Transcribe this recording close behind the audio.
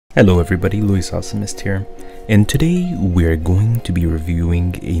Hello everybody, Louis Awesomist here, and today we're going to be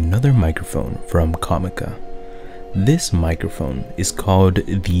reviewing another microphone from Comica. This microphone is called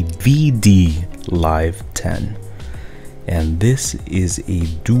the VDLive10, and this is a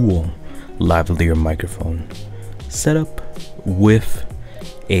dual lavalier microphone set up with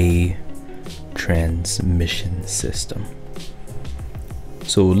a transmission system.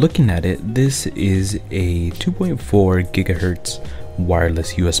 So looking at it, this is a 2.4 gigahertz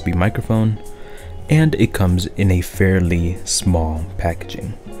wireless USB microphone, and it comes in a fairly small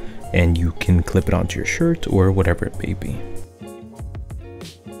packaging, and you can clip it onto your shirt or whatever it may be.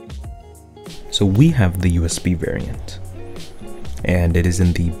 So we have the USB variant, and it is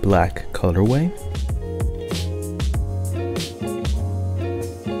in the black colorway.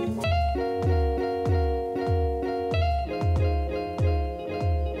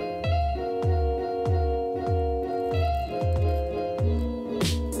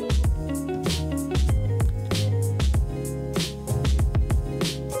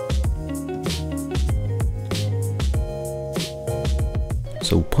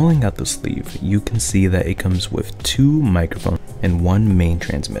 So pulling out the sleeve, you can see that it comes with two microphones and one main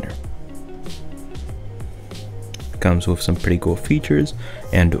transmitter. It comes with some pretty cool features,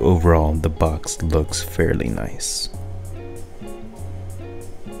 and overall the box looks fairly nice.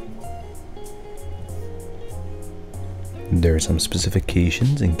 There are some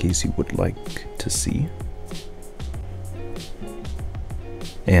specifications in case you would like to see.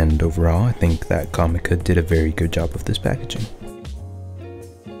 And overall, I think that Comica did a very good job with this packaging.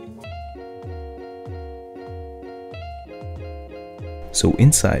 So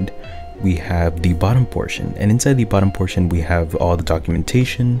inside we have the bottom portion, and inside the bottom portion we have all the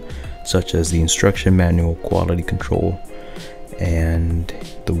documentation such as the instruction manual, quality control, and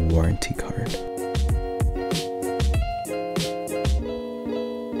the warranty card.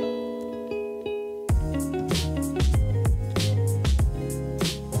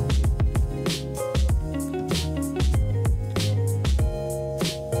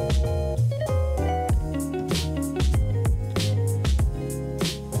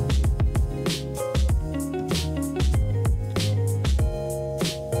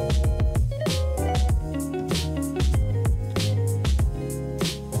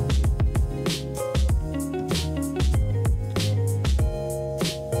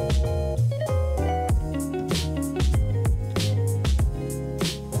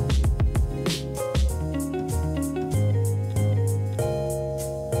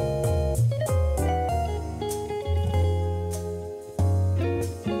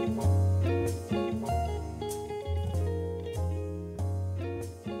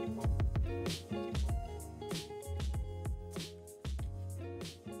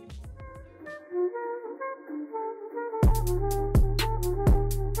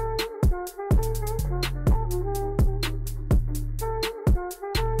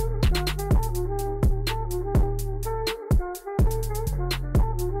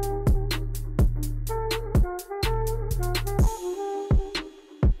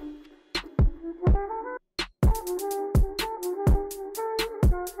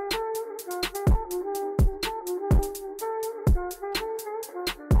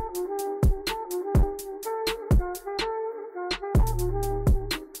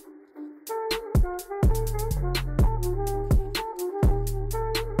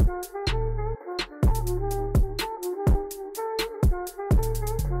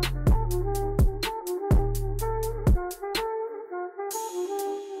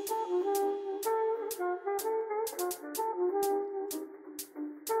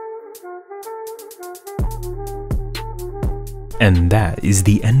 And that is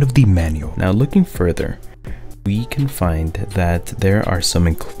the end of the manual. Now looking further, we can find that there are some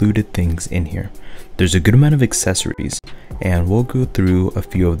included things in here. There's a good amount of accessories, and we'll go through a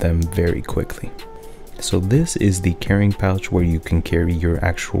few of them very quickly. So this is the carrying pouch where you can carry your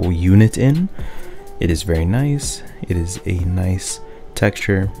actual unit in. It is very nice. It is a nice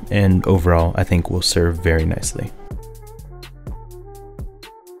texture, and overall I think will serve very nicely.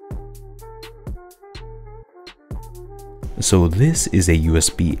 So this is a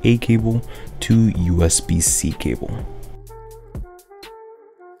USB-A cable to USB-C cable.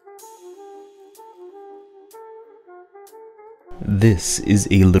 This is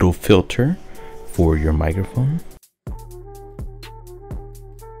a little filter for your microphone.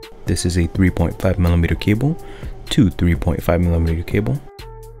 This is a 3.5mm cable to 3.5mm cable.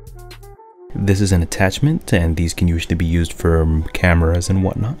 This is an attachment, and these can usually be used for cameras and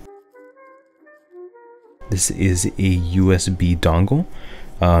whatnot. This is a USB dongle.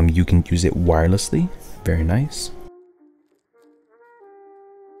 You can use it wirelessly. Very nice.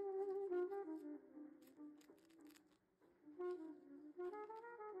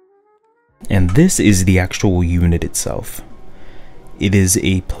 And this is the actual unit itself. It is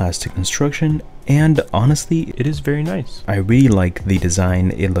a plastic construction, and honestly, it is very nice. I really like the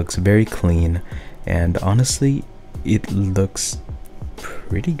design. It looks very clean, and honestly, it looks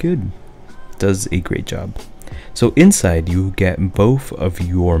pretty good. It does a great job. So inside, you get both of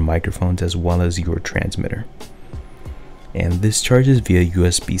your microphones as well as your transmitter. And this charges via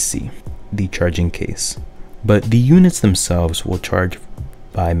USB-C, the charging case. But the units themselves will charge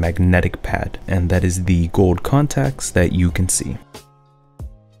by magnetic pad, and that is the gold contacts that you can see.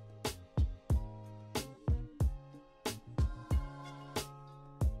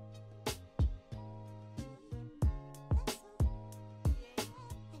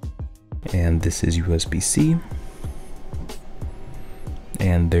 And this is USB-C,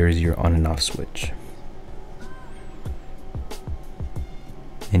 and there's your on and off switch.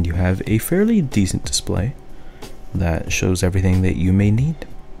 And you have a fairly decent display that shows everything that you may need.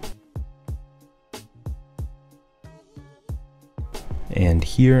 And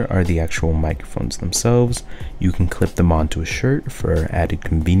here are the actual microphones themselves. You can clip them onto a shirt for added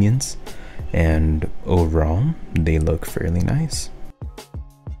convenience, and overall they look fairly nice.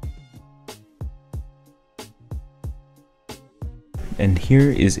 And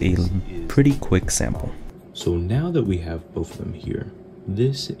here is a pretty quick sample. So now that we have both of them here,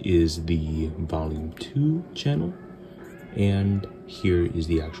 this is the volume 2 channel, and here is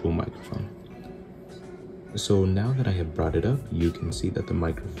the actual microphone. So now that I have brought it up, you can see that the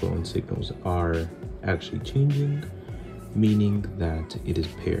microphone signals are actually changing, meaning that it is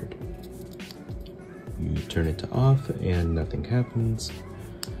paired. You turn it to off and nothing happens,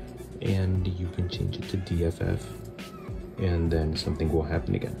 and you can change it to DFF, and then something will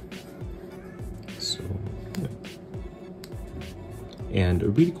happen again. So yeah. And a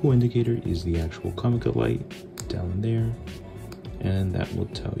really cool indicator is the actual Comica light down there, and that will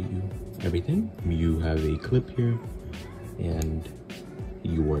tell you everything. You have a clip here, and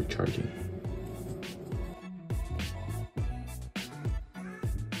you are charging.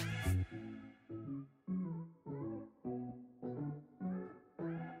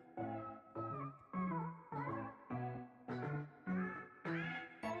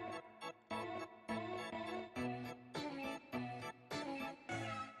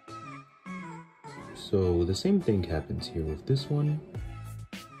 So the same thing happens here with this one.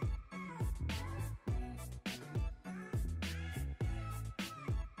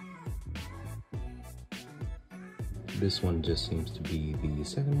 This one just seems to be the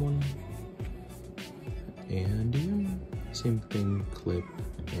second one. And yeah, same thing, clip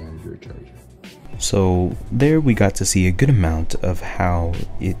and your charger. So there we got to see a good amount of how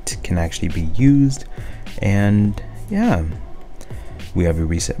it can actually be used, and yeah. We have a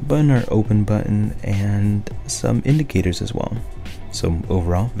reset button or open button and some indicators as well. So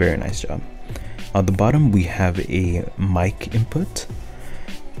overall, very nice job. On the bottom, we have a mic input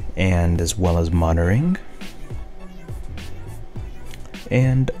and as well as monitoring.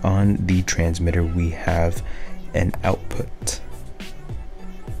 And on the transmitter, we have an output.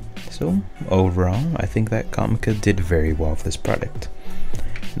 So overall, I think that Comica did very well with this product.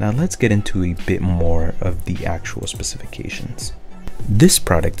 Now let's get into a bit more of the actual specifications. This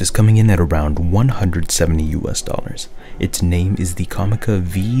product is coming in at around $170 US. Its name is the Comica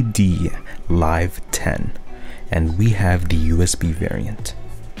VDLive10, and we have the USB variant.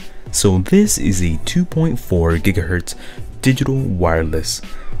 So this is a 2.4 gigahertz digital wireless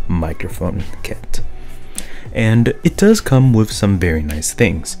microphone kit. And it does come with some very nice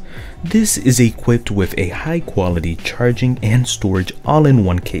things. This is equipped with a high quality charging and storage all in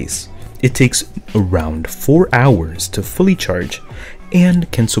one case. It takes around 4 hours to fully charge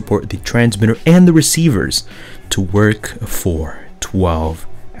and can support the transmitter and the receivers to work for 12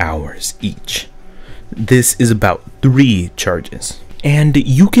 hours each. This is about 3 charges. And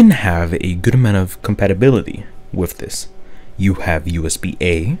you can have a good amount of compatibility with this. You have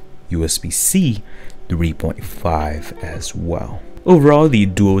USB-A, USB-C, 3.5 as well. Overall, the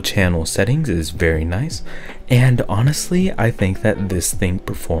dual channel settings is very nice, and honestly, I think that this thing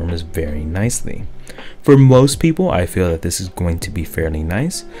performs very nicely. For most people, I feel that this is going to be fairly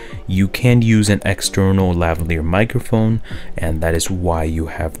nice. You can use an external lavalier microphone, and that is why you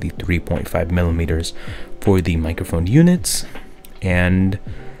have the 3.5 millimeters for the microphone units. And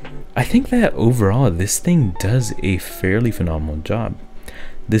I think that overall, this thing does a fairly phenomenal job.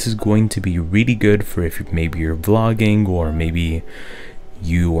 This is going to be really good for if maybe you're vlogging, or maybe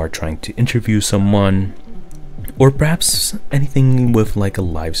you are trying to interview someone, or perhaps anything with like a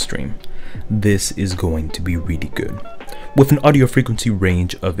live stream. This is going to be really good. With an audio frequency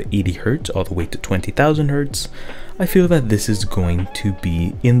range of 80 Hz all the way to 20,000 Hz, I feel that this is going to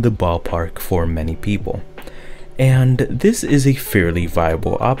be in the ballpark for many people. And this is a fairly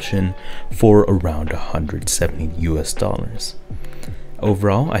viable option for around $170 US.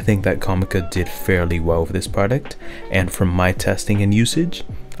 Overall, I think that Comica did fairly well with this product, and from my testing and usage,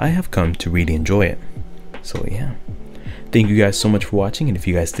 I have come to really enjoy it. So yeah, thank you guys so much for watching, and if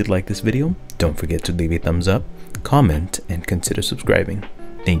you guys did like this video, don't forget to leave a thumbs up, comment, and consider subscribing.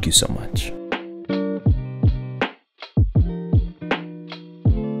 Thank you so much.